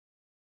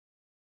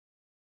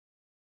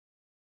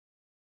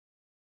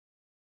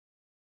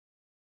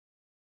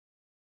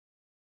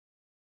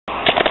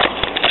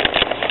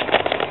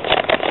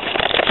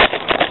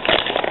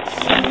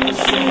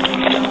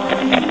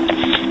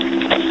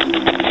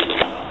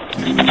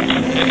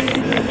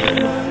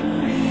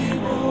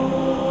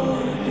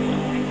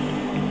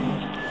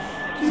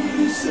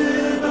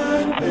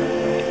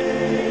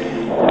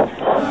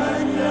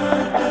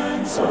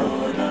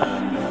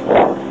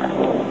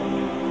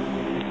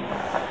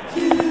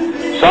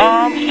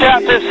Psalms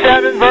chapter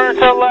 7, verse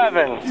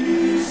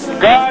 11.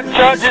 God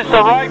judges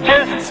the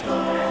righteous,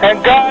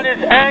 and God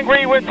is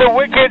angry with the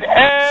wicked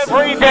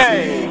every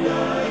day.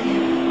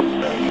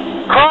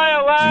 Cry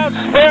aloud,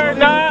 spare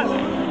not,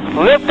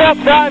 lift up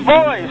thy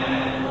voice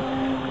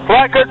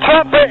like a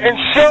trumpet, and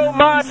show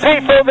my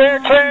people their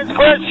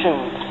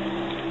transgressions.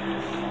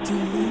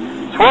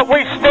 It's what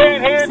we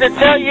stand here to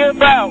tell you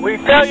about. We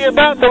tell you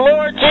about the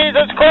Lord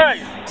Jesus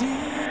Christ.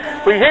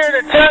 We're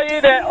here to tell you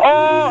that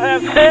all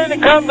have sinned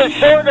and come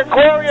short of the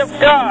glory of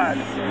God.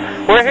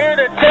 We're here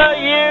to tell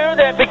you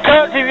that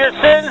because of your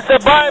sins, the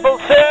Bible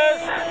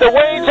says the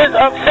wages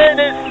of sin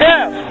is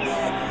death,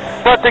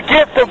 but the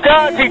gift of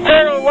God's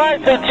eternal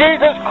life through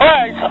Jesus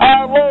Christ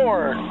our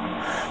Lord.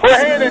 We're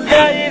here to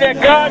tell you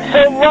that God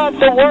so loved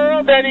the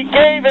world that He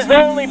gave His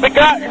only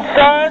begotten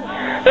Son,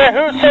 that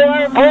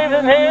whosoever believes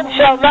in Him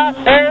shall not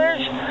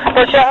perish,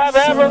 but shall have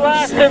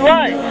everlasting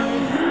life.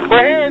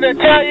 We're here to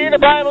tell you, the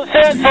Bible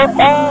says, for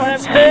all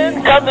have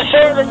sinned, come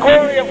short of the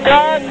glory of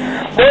God.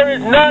 There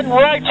is none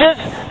righteous,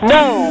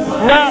 no,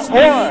 not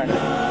one.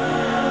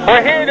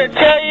 We're here to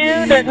tell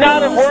you that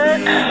not of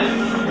works,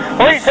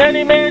 least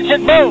any man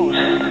should boast.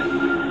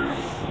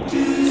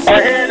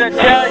 We're here to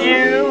tell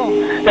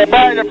you that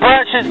by the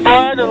precious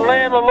blood of the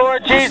Lamb of the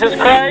Lord Jesus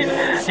Christ,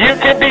 you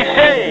can be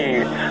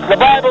saved. The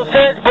Bible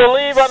says,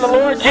 believe on the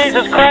Lord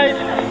Jesus Christ,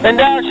 and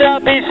thou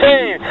shalt be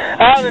saved.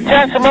 Out of the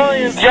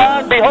testimony of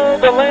John,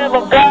 behold the Lamb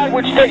of God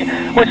which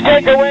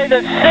take away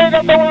the sin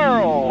of the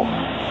world.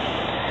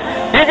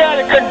 You got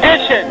a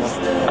condition.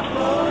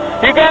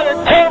 You got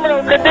a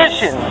terminal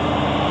condition.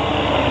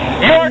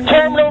 Your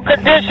terminal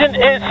condition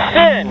is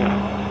sin.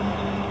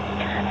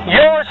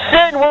 Your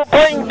sin will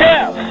bring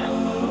death.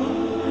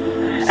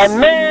 And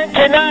man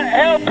cannot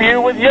help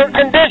you with your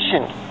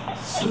condition.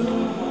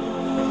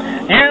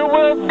 You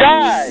will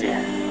die.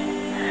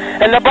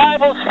 And the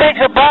Bible speaks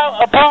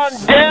about upon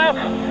death,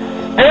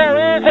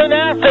 there is an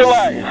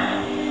afterlife.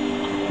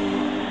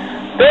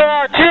 There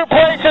are two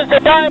places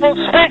the Bible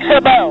speaks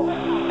about.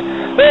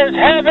 There's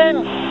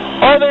heaven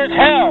or there's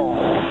hell.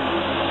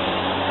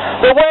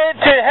 The way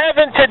to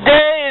heaven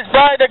today is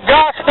by the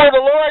gospel of the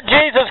Lord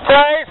Jesus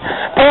Christ.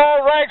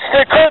 Paul writes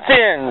to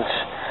Corinthians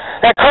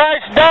that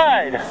Christ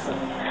died,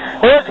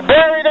 was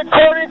buried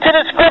according to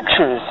the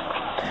Scriptures,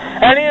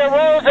 and He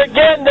arose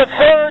again the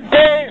third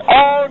day,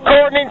 all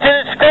according to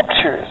the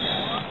Scriptures.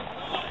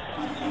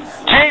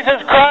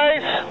 Jesus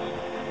Christ,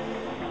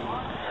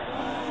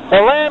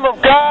 the Lamb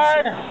of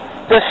God,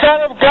 the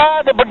Son of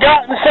God, the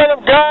begotten Son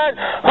of God,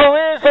 who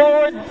is the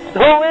Lord,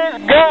 who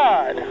is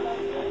God,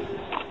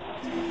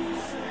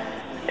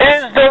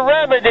 is the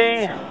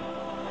remedy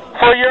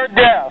for your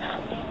death.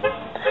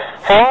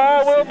 For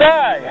all will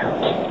die.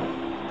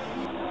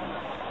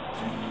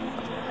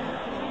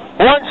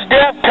 Once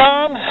death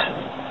comes,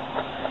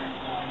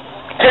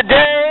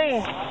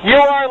 today you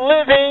are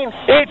living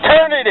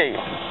eternity.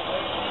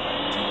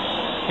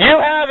 You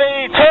have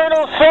an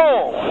eternal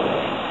soul.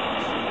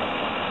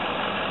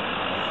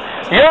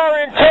 Your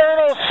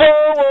eternal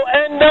soul will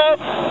end up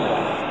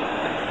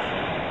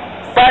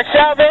by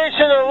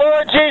salvation of the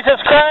Lord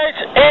Jesus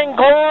Christ in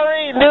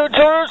glory, New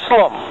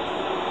Jerusalem.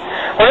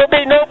 There will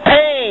be no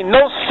pain,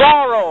 no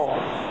sorrow,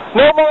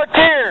 no more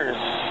tears.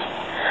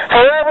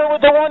 Forever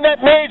with the one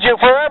that made you,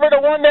 forever the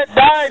one that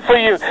died for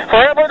you,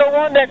 forever the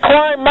one that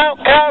climbed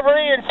Mount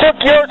Calvary and took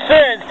your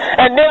sins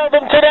and nailed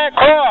them to that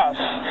cross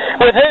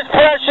with His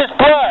precious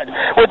blood,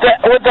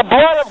 with the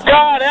blood of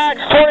God,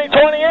 Acts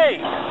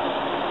 20:28,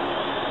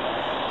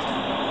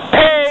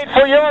 paid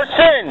for your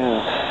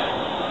sins.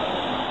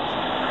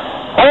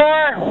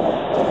 Or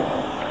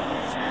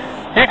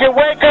you can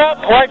wake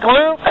up like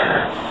Luke,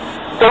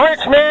 the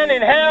rich man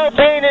in hell,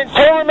 being in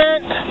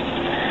torment,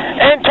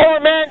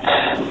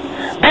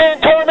 being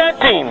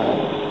tormenting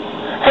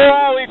for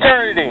all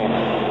eternity.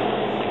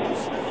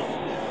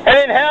 And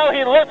in hell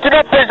he lifted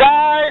up his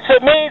eyes.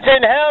 It means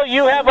in hell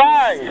you have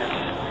eyes.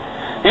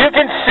 You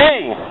can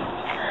see.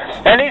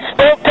 And he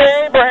spoke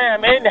to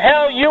Abraham, in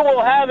hell you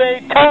will have a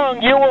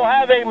tongue, you will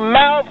have a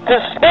mouth to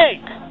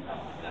speak.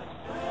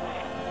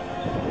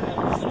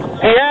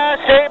 He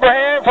asked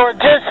Abraham for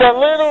just a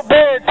little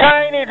bit, a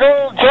tiny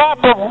little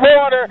drop of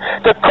water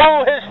to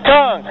cool his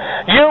tongue.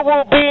 You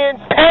will be in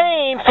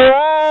pain for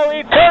all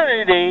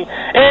eternity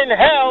in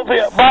hell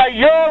by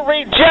your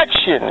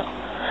rejection,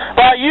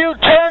 by you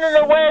turning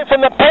away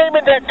from the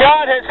payment that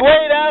God has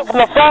laid out from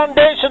the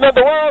foundation of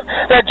the world,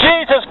 that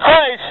Jesus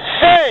Christ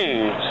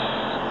saves.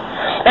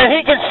 And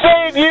He can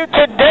save you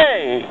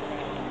today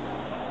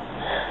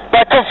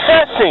by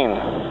confessing,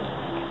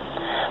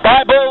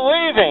 by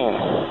believing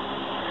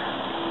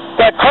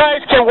that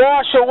Christ can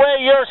wash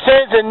away your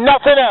sins and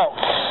nothing else.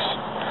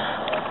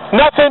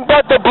 Nothing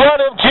but the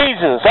blood of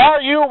Jesus. Are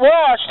you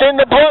washed in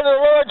the blood of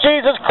the Lord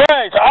Jesus Christ?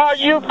 are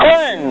you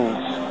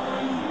cleansed?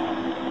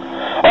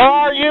 Or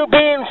are you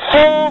being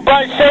fooled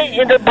by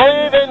Satan to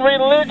believe in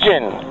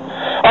religion?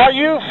 Are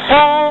you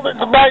fooled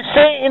by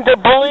Satan to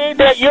believe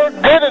that you're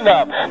good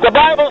enough? The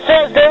Bible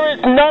says there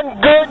is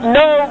none good,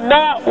 no,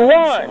 not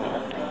one.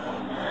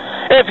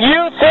 If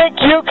you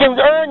think you can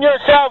earn your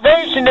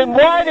salvation, then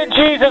why did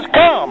Jesus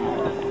come?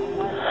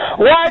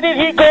 Why did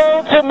he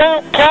go to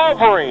Mount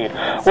Calvary?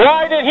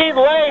 Why did he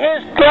lay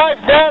his life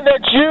down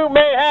that you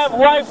may have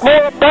life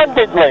more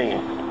abundantly?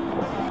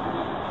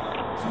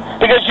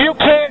 Because you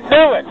can't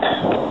do it.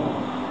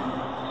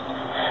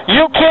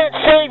 You can't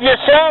save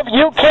yourself.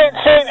 You can't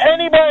save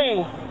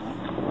anybody.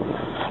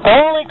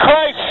 Only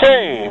Christ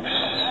saves.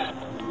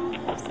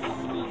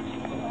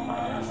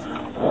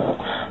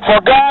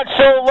 For God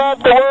so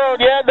loved the world,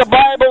 yeah, the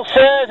Bible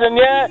says, and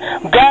yeah,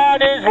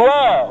 God is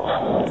love.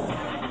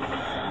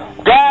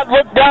 God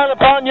looked down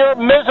upon your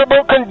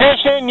miserable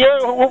condition,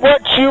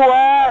 what you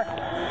are.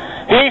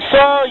 He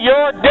saw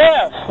your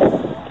death.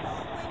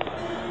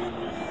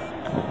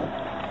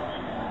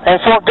 And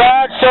for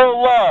God so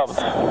loved,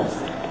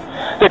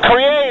 the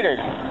Creator,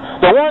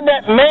 the one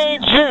that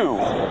made you,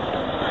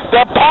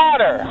 the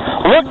potter,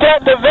 looked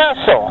at the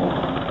vessel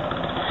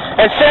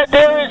and said,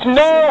 there is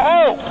no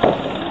hope.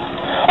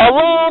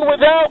 Alone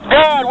without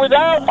God,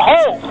 without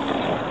hope.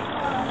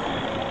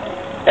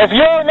 If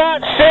you're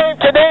not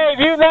saved today, if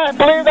you not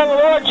believe in the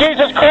Lord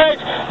Jesus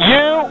Christ,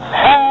 you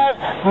have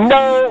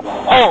no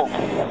hope.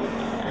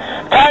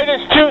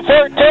 Titus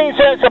 2:13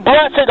 says, the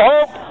blessed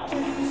hope,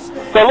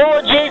 the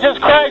Lord Jesus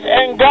Christ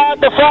and God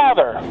the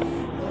Father.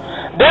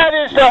 That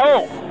is the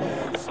hope.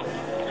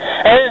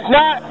 And it's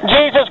not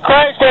Jesus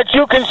Christ that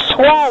you can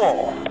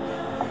swallow.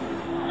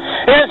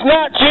 It is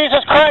not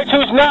Jesus Christ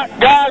who's not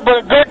God, but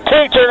a good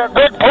teacher and a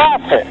good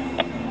prophet.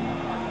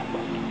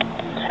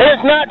 It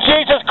is not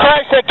Jesus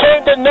Christ that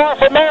came to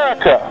North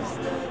America.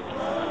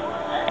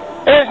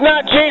 It is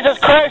not Jesus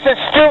Christ that's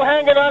still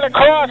hanging on a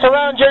cross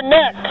around your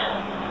neck.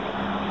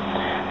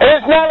 It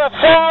is not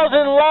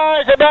 1,000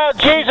 lies about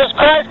Jesus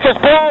Christ, because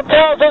Paul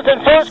tells us in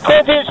 1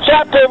 Corinthians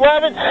chapter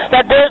 11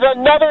 that there's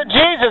another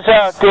Jesus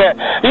out there.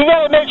 You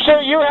got to make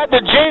sure you have the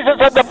Jesus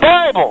of the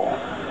Bible.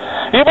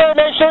 You better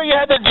make sure you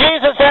have the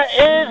Jesus that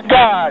is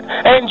God.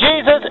 And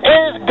Jesus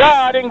is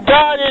God, and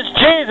God is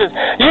Jesus.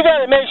 You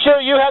got to make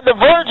sure you have the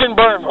virgin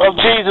birth of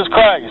Jesus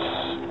Christ.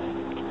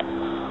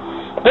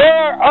 There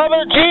are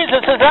other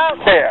Jesuses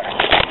out there.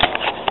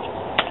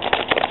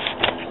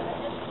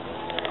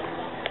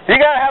 You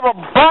got to have a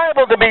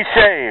Bible to be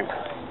saved.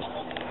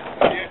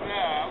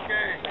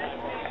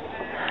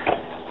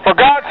 For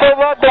God so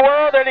loved the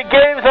world that he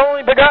gave his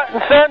only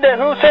begotten Son, that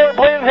whosoever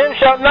believes in him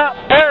shall not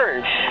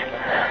perish.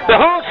 The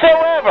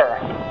whosoever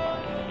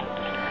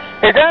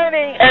is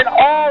any and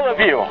all of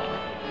you.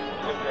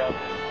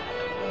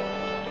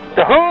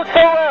 The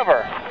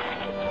whosoever.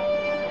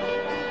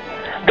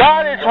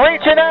 God is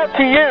reaching out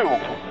to you.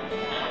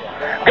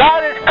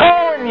 God is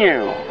calling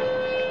you.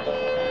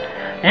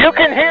 You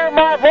can hear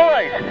my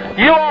voice.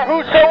 You are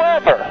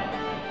whosoever.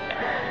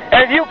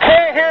 And if you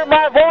can't hear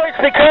my voice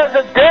because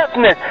of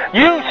deafness,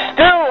 you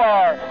still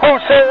are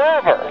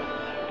whosoever.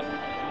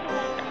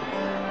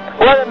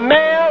 Whether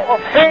male or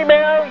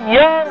female,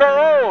 young or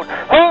old,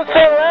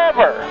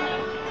 whosoever.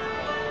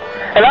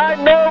 And I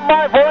know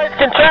my voice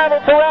can travel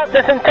throughout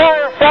this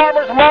entire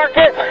farmer's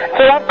market,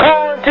 so I'm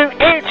calling to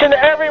each and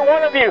every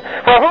one of you.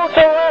 For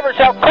whosoever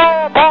shall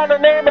call upon the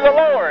name of the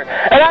Lord.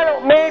 And I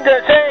don't mean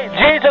to say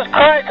Jesus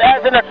Christ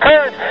as an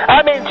curse.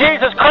 I mean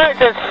Jesus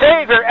Christ as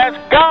Savior, as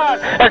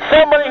God, as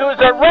somebody who is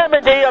the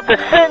remedy of the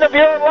sin of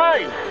your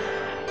life.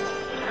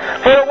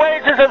 For the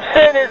wages of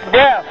sin is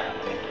death.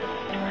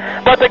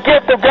 But the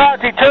gift of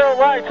God's eternal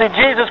life through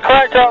Jesus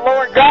Christ our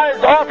Lord. God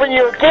is offering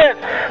you a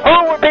gift.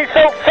 Who would be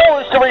so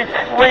foolish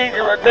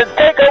to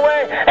take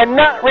away and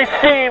not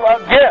receive a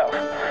gift?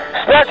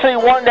 Especially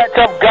one that's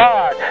of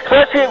God.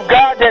 Especially of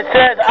God that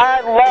says,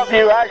 I love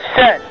you, I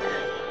sent.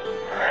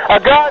 A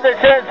God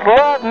that says,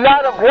 love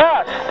not of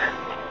lust,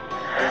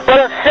 but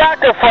of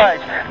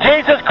sacrifice.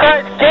 Jesus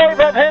Christ gave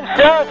of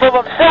himself of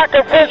a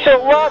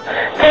sacrificial love,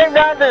 came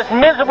down to this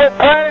miserable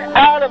planet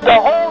out of the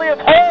Holy of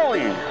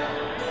Holies,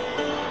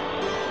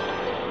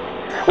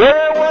 where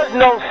there was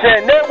no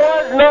sin, there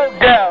was no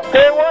death,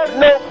 there was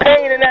no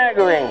pain and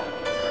agony.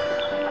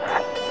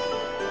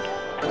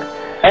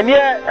 And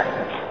yet,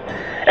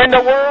 in the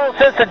world,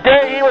 since the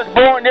day he was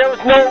born, there was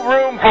no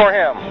room for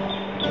him.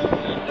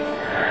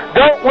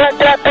 Don't let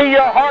that be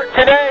your heart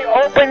today.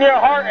 Open your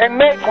heart and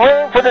make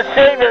room for the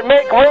Savior.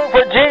 Make room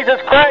for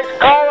Jesus Christ.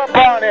 Call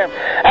upon him.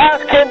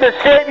 Ask him to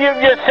save you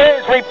of your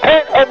sins.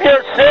 Repent of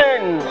your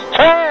sins.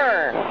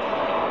 Turn.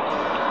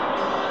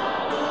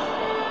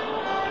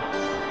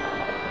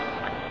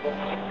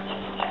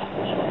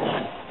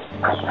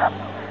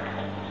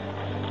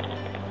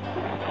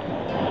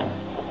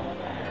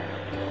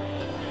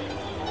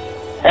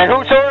 And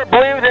whosoever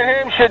believes in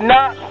him should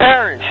not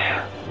perish.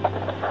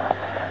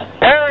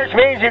 Perish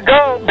means you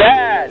go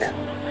bad.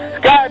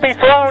 It's got to be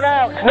thrown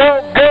out. It's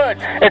no good.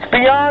 It's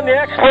beyond the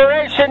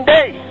expiration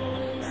date.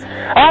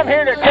 I'm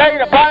here to tell you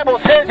the Bible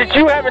says that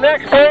you have an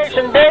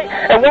expiration date,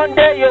 and one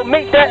day you'll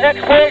meet that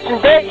expiration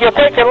date. You'll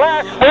take your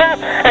last breath,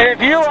 and if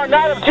you are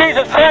not of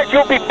Jesus Christ,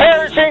 you'll be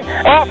perishing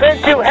off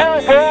into hell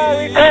for all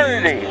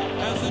eternity.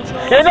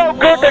 You're no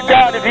good to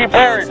God if you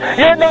perish.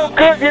 You're no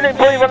good if you didn't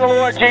believe in the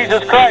Lord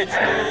Jesus Christ.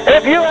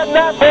 If you have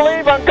not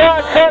believed on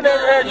God's Son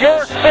as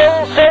your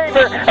soul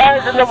Savior,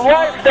 as in the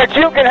life that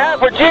you can have,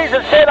 for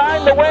Jesus said, I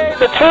am the way,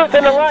 the truth,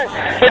 and the life.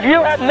 If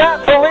you have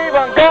not believed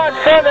on God's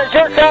Son as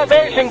your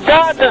salvation,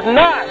 God does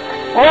not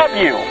love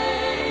you.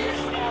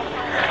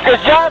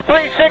 Because John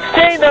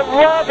 3:16, the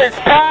love is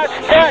past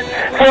tense,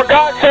 for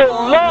God so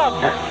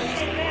loved.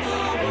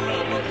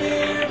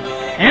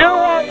 You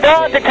want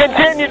God to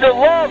continue to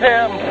love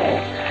Him,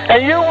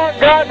 and you want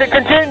God to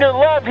continue to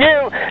love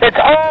you. It's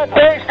all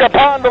based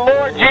upon the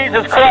Lord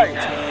Jesus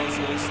Christ.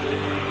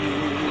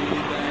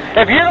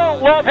 If you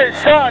don't love His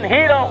Son,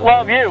 He don't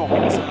love you.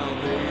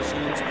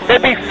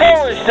 It'd be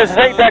foolish to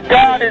think that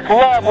God is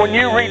love when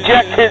you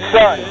reject His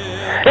Son.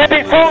 It'd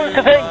be foolish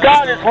to think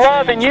God is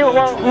love and you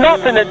want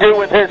nothing to do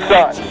with His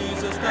Son.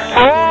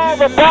 For all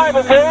the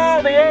Bible, for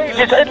all the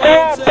ages, it's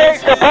all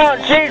based upon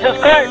Jesus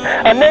Christ,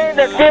 a name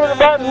that's given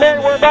above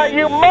men whereby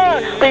you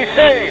must be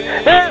saved.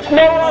 There's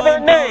no other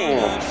name.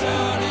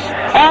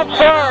 I'm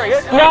sorry,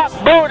 it's not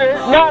Buddha,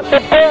 it's not the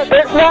Buddha,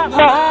 it's not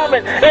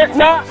Muhammad, it's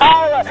not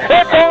Allah.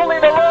 It's only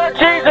the Lord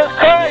Jesus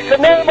Christ, the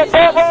name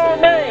above all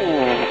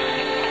names.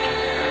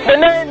 The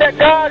name that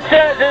God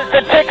says is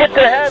the ticket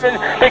to heaven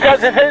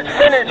because of His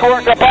finished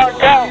work upon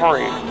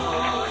Calvary.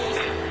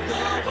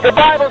 The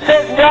Bible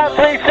says in John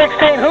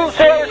 3:16,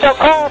 whosoever shall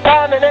call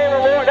upon the name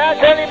of the Lord, that's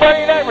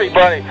anybody and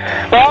everybody.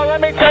 Well, let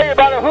me tell you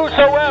about a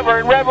whosoever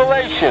in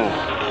Revelation.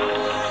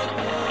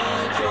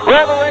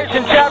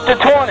 Revelation chapter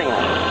 20.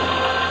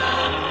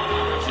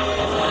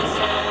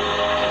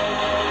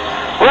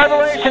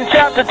 Revelation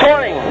chapter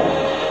 20.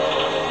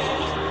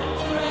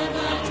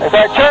 As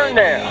I turn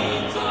there.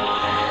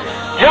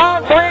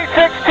 John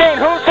 3:16,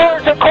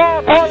 whosoever shall call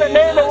upon the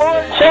name of the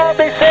Lord shall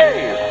be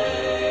saved.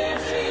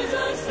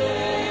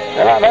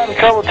 And I'm having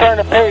trouble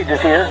turning the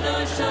pages here.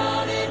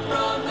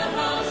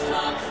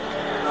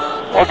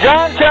 Well,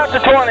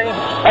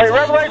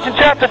 Revelation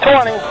chapter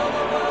 20,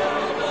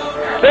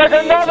 there's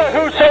another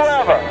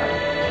whosoever.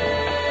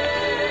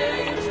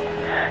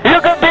 You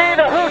could be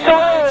the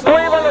whosoever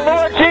believe on the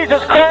Lord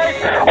Jesus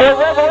Christ, or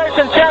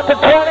Revelation chapter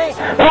 20,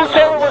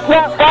 whosoever was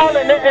not found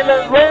in the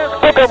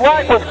Lamb's book of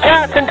life was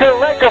cast into the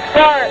lake of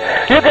fire.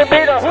 You can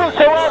be the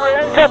whosoever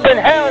ends up in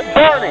hell and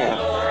burning.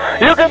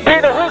 You can be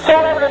the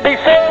whosoever to be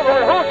saved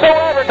or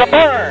whosoever to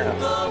burn.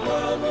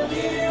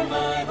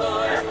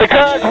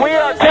 Because we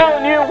are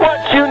telling you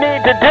what you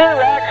need to do.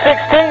 Acts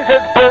 16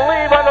 says,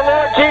 believe on the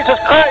Lord Jesus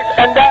Christ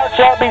and thou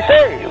shalt be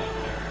saved.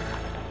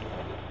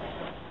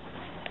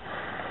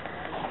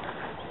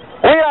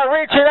 We are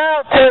reaching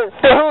out to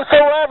the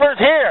whosoever's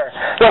here.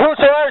 The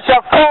whosoever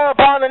shall call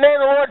upon the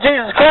name of the Lord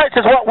Jesus Christ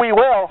is what we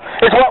will,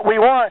 is what we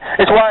want,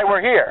 is why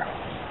we're here.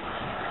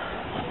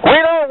 We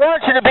don't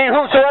want you to be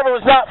whosoever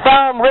was not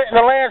found written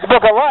in the Lamb's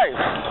book of life.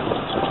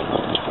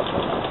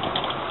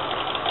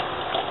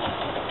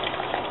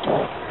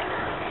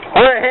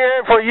 We're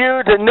here for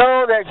you to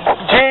know that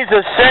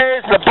Jesus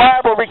says, the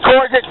Bible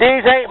records it,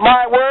 these ain't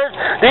my words,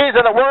 these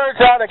are the words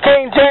out of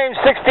King James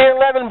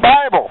 1611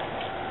 Bible.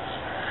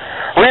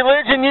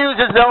 Religion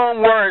uses their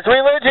own words.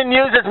 Religion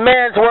uses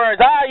man's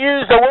words. I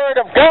use the Word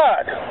of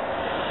God.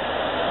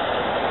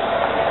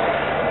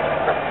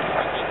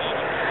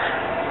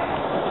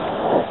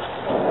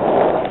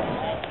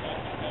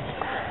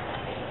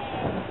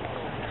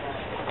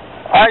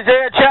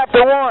 Isaiah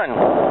chapter 1.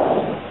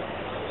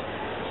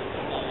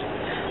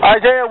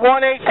 Isaiah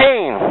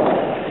 1:18.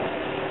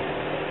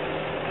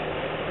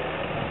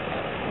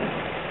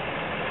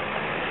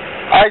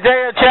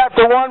 Isaiah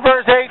chapter 1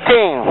 verse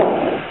 18.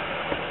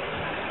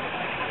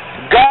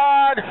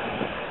 God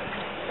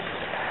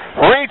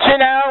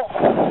reaching out.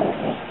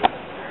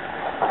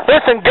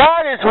 Listen,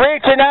 God is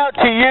reaching out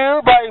to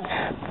you by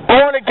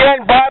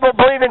born-again,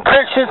 Bible-believing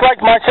Christians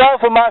like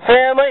myself and my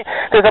family,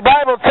 because the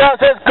Bible tells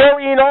us, go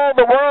ye in all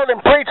the world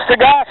and preach the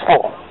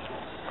gospel.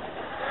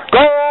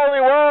 Go all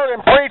the world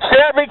and preach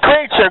to every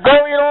creature.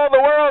 Go ye in all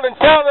the world and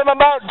tell them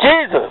about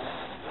Jesus.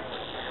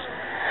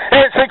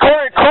 And it's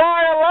recorded,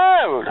 cry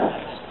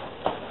aloud.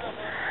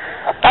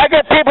 I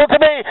get people to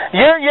me,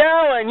 you're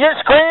yelling, you're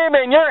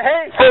screaming, you're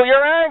hateful,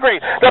 you're angry.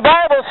 The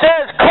Bible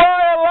says,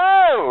 cry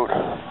aloud.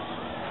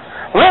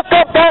 Lift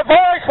up that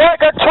voice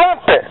like a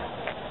trumpet.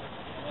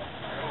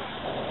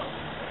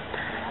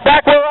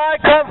 Back where I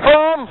come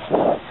from,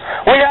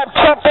 we have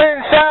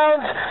trumpeting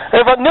sounds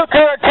of a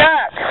nuclear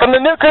attack from the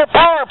nuclear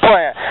power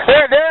plant.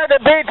 They're there to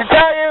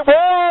tell you,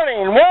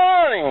 warning,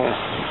 warning.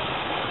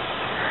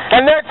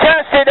 And they're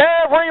tested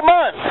every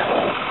month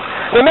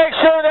to make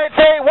sure that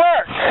they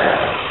work.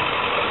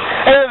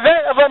 In an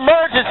event of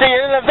emergency,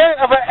 in an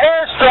event of an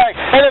airstrike,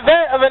 in an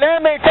event of an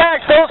enemy attack,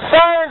 those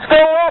sirens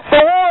go off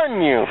to warn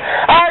you.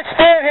 I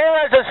stand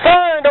here as a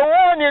sign to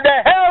warn you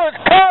that hell is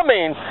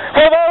coming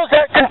for those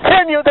that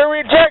continue to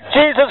reject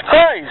Jesus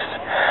Christ.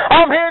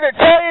 I'm here to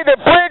tell you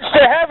the bridge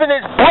to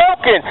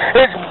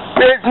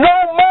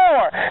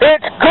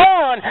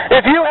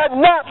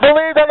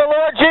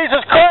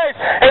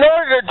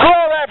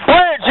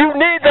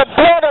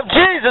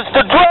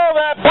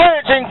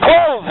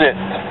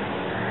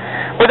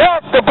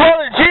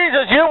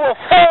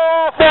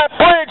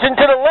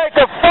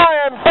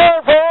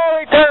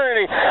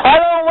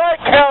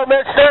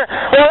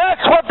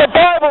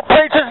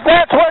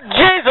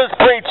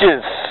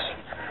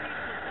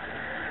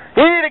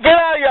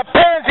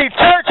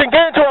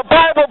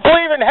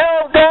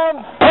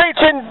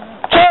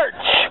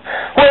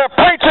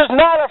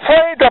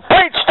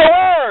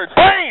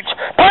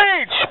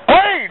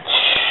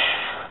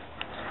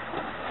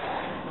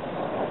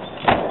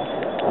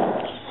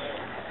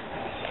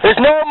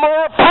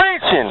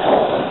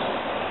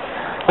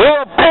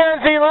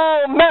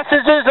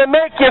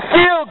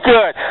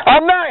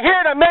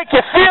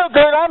feel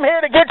good. I'm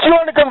here to get you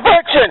under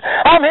conviction.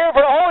 I'm here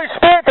for the Holy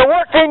Spirit to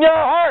work in your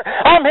heart.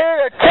 I'm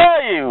here to tell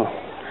you.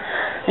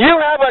 You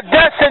have a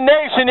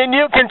destination and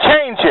you can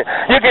change it.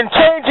 You can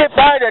change it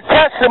by the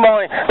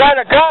testimony, by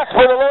the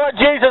gospel of the Lord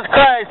Jesus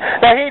Christ,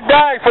 that He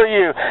died for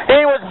you.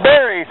 He was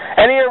buried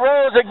and He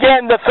arose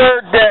again the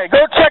third day.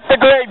 Go check the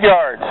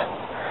graveyards.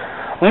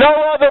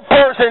 No other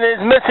person is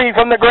missing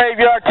from the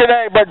graveyard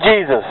today but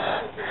Jesus.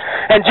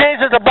 And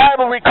Jesus, the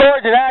Bible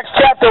records in Acts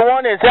chapter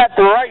 1, is at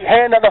the right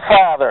hand of the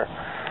Father.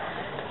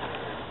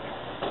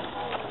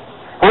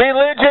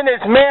 Religion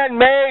is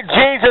man-made.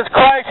 Jesus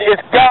Christ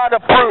is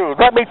God-approved.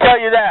 Let me tell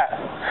you that.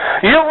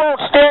 You won't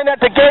stand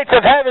at the gates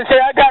of heaven and say,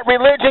 I got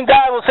religion.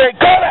 God will say,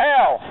 go to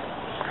hell.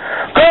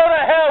 Go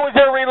to hell with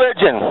your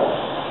religion.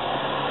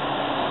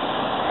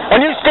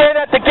 When you stand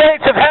at the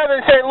gates of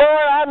heaven and say,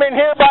 Lord, I'm in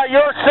here by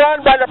your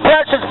Son, by the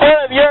precious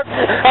blood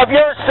of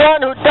your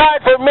Son who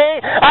died for me.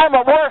 I'm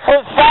a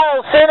worthless,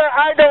 vile sinner.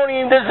 I don't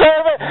even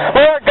deserve it.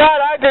 Lord God,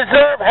 I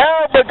deserve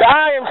hell, but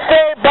I am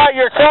saved by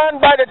your Son,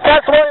 by the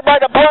testimony, by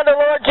the blood of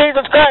the Lord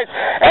Jesus Christ.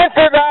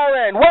 Enter thou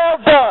in. Well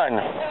done.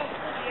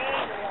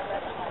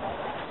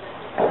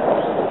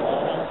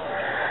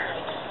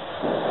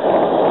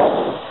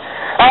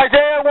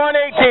 Isaiah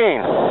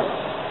 1:18.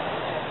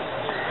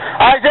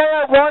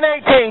 Isaiah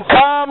 1:18,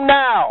 come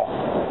now.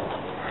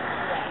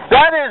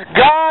 That is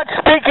God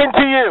speaking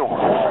to you.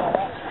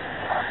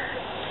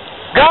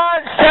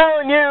 God's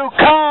telling you,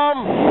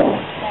 come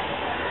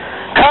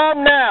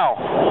now.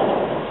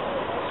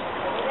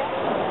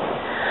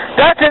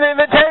 That's an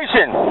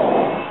invitation.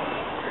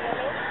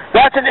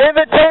 That's an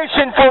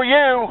invitation for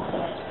you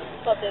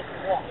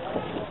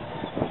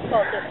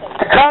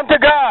to come to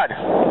God.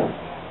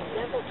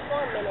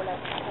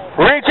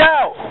 Reach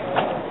out.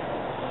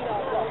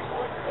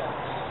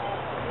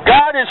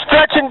 God is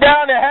stretching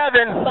down to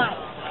heaven.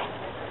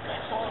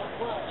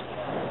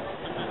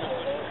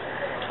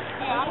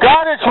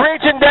 God is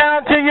reaching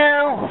down to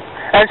you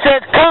and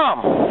says, come.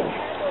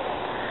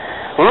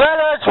 Let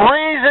us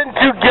reason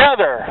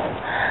together.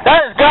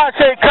 That is God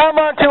saying,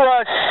 come unto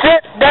us,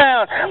 sit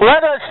down.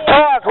 Let us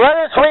talk. Let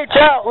us reach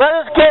out. Let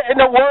us get in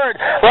the Word.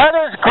 Let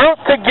us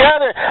group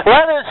together.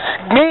 Let us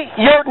meet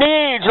your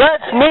needs.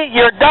 Let's meet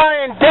your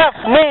dying, deaf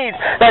needs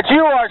that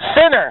you are a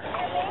sinner.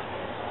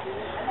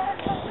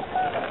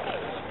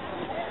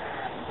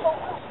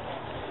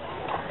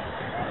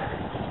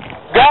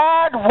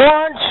 God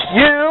wants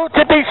you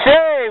to be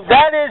saved.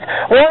 That is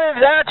one of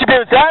His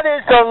attributes. That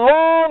is the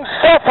long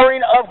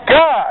suffering of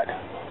God.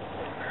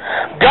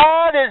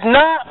 God is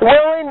not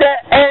willing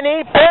that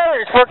any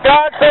perish, for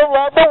God so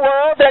loved the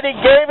world that He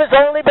gave His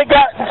only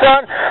begotten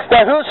Son,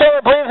 that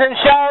whosoever believes in Him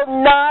shall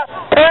not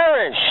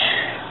perish.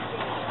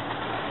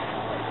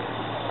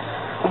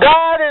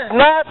 God is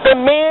not the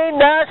mean,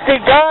 nasty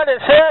God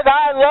that says,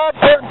 I love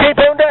putting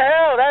people into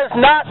hell. That is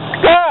not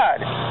God.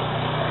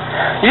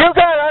 You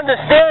got to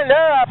understand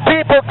there are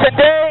people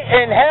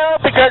today in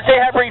hell because they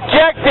have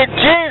rejected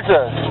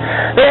Jesus.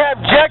 They have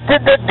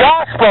rejected the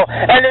gospel.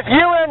 And if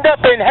you end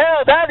up in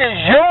hell, that is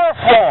your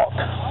fault.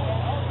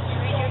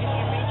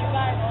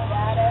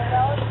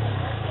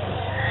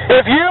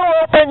 If you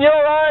open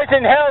your eyes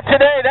in hell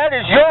today, that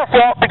is your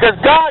fault because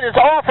God is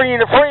offering you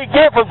the free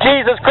gift of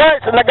Jesus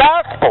Christ and the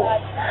gospel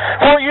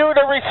for you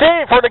to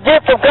receive, for the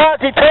gift of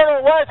God's eternal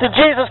life to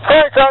Jesus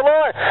Christ our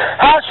Lord.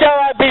 How shall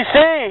I be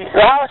saved?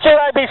 How shall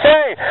I be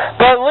saved?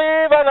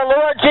 Believe on the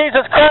Lord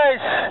Jesus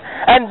Christ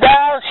and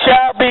thou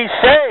shalt be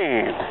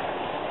saved.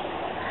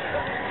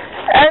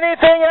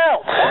 Anything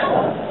else?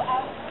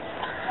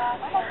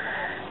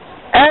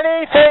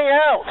 Anything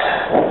else?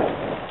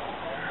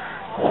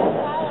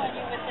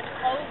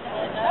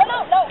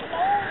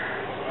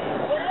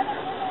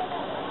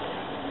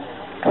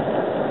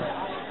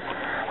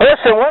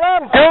 Listen, what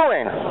I'm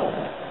doing.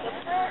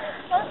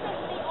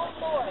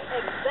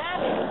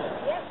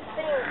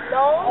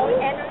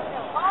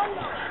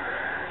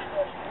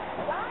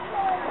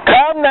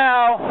 Come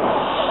now.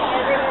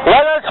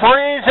 Let us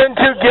reason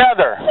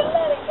together.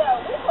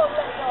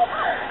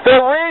 The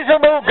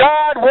reasonable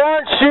God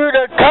wants you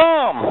to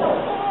come.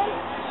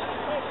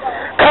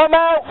 Come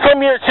out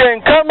from your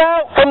sin. Come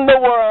out from the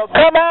world.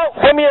 Come out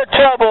from your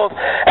troubles.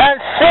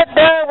 And sit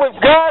down with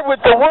God,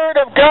 with the Word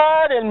of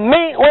God, and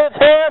meet with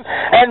Him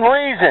and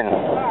reason.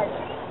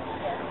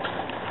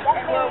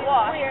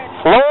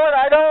 Lord,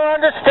 I don't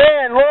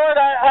understand. Lord,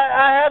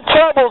 I have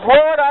troubles.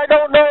 Lord, I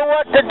don't know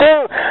what to do.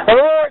 The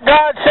Lord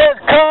God says,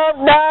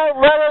 come now,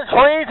 let us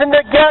reason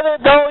together,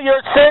 though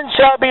your sin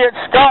shall be as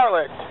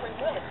scarlet.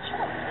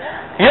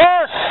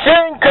 Your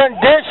sin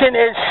condition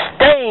is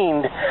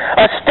stained,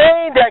 a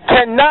stain that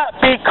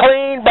cannot be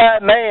cleaned by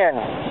man.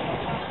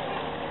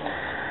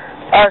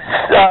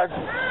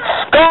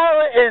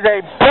 Scarlet is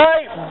a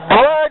bright,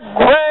 blood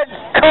red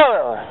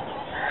color.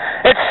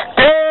 It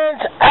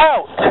stands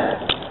out.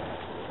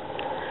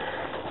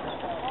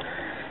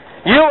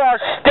 You are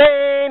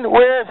stained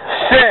with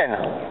sin.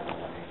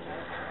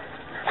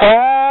 For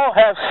all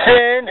have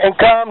sinned and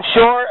come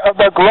short of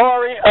the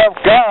glory of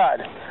God.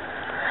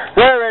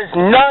 There is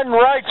none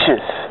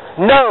righteous,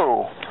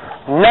 no,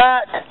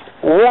 not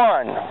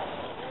 1.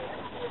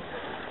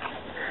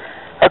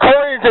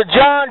 According to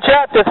John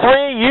chapter 3,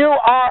 you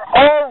are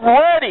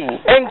already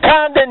in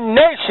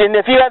condemnation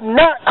if you have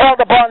not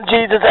called upon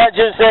Jesus as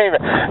your Savior.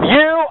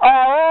 You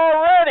are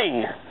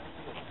already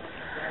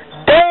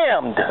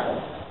damned.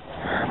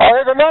 Oh,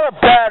 there's another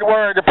bad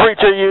word the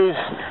preacher used.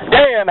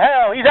 Damn,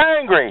 hell, he's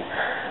angry.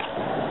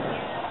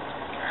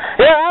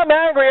 Yeah, I'm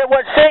angry at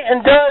what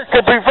Satan does to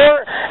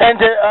pervert and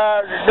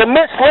to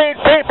mislead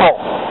people.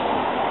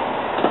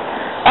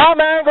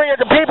 I'm angry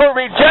at the people who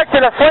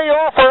rejected a free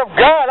offer of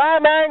God.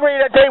 I'm angry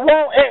that they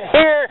won't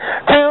adhere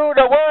to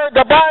the word.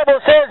 The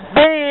Bible says,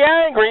 be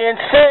angry and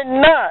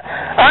sin not.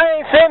 I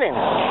ain't sinning.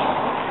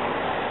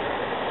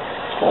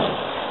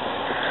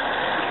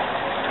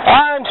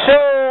 I'm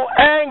so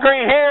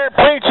angry here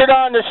preaching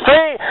on the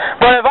street,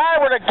 but if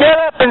I were to get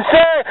up and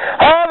say,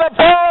 oh, the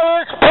ball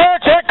is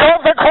pitch, it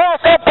comes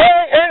across the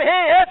plate, and he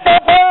hit the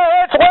ball,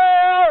 it's way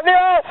out in the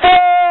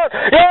outfield.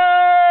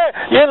 Yay!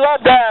 You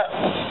love that.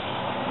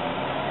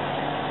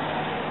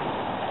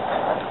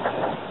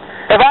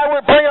 If I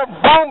would bring a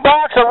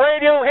boombox, a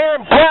radio here,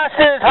 and blast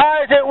it as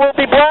high as it will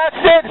be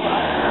blasted,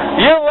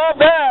 you love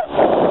that.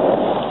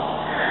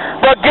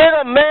 But get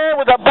a man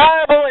with a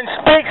Bible and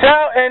speaks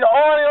out in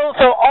audio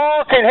so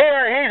all can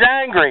hear, he's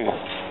angry.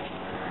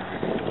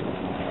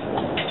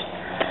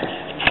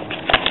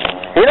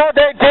 You know what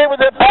they did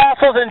with the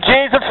apostles and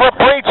Jesus for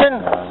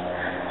preaching?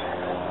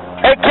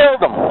 They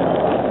killed them.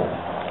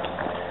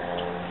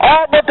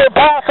 All but the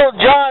apostle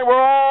John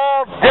were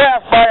all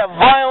deaf by a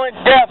violent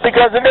death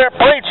because of their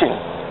preaching.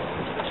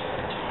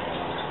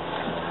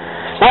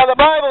 Well, the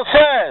Bible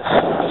says,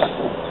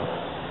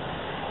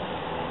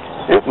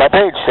 oops, my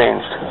page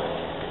changed.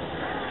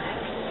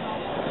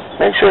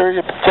 Make sure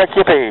you check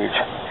your page.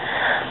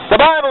 The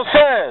Bible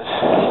says,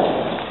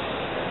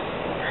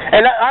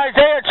 in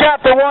Isaiah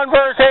chapter 1,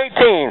 verse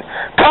 18,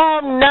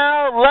 come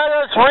now, let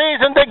us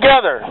reason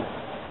together.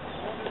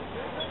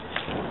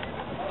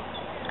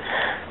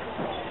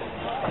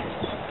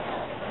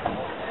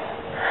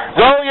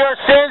 Though your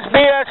sins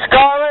be as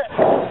scarlet,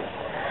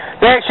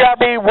 they shall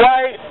be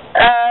white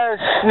as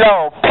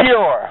snow,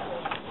 pure.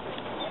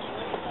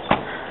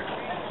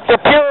 The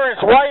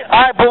purest white,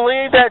 I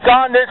believe, that's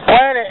on this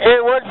planet,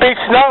 it would be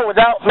snow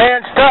without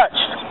man's touch.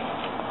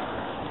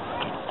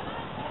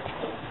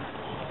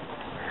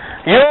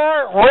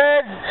 Your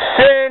red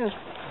sin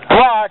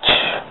blotch,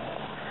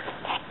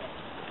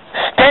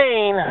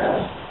 stain,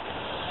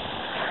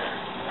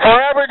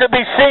 forever to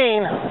be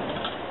seen,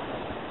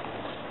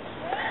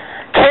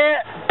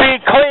 can't be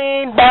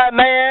cleaned by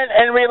man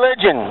and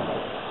religion.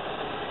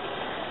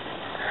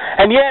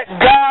 And yet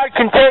God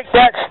can take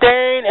that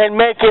stain and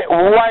make it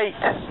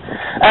white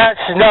as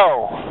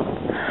snow.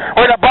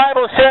 Where the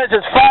Bible says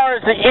as far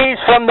as the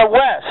east from the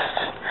west.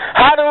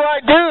 How do I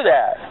do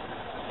that?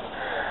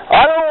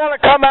 I don't want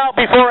to come out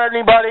before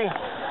anybody.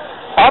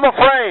 I'm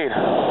afraid.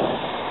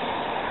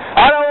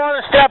 I don't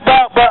want to step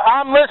out, but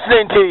I'm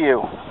listening to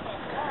you.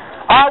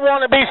 I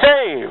want to be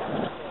saved.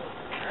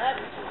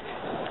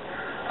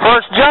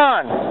 1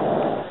 John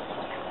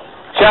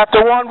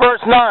chapter 1,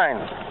 verse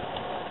 9.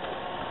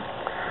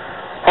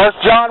 1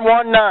 John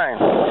 1,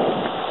 9.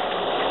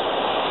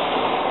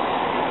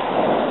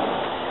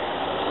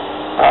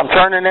 I'm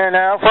turning there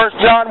now. 1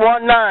 John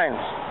 1, 9.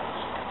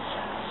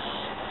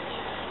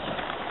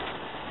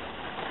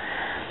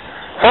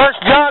 1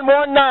 John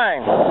 1,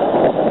 9.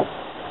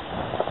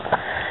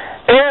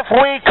 If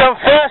we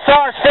confess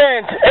our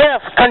sins,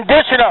 if,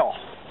 conditional.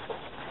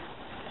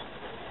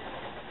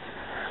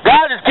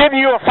 God has given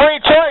you a free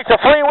choice, a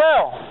free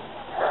will.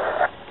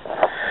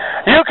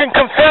 You can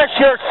confess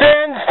your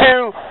sins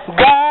to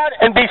God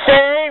and be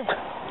saved,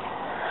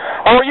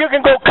 or you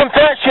can go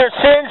confess your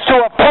sins to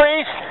a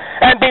priest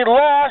and be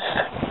lost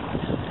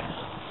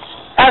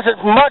as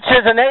much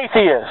as an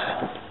atheist.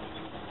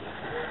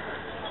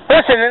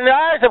 Listen, in the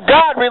eyes of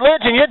God,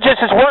 religion, you're just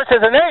as worse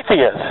as an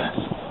atheist.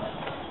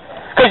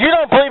 Because you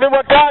don't believe in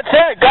what God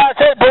said. God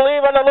said,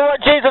 believe on the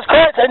Lord Jesus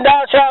Christ and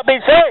thou shalt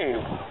be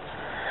saved.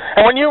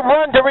 And when you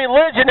run to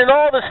religion and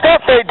all the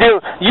stuff they do,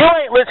 you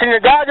ain't listening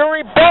to God, you're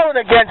rebelling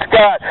against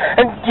God.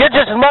 And you're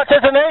just as much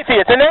as an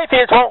atheist. An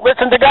atheist won't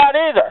listen to God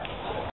either.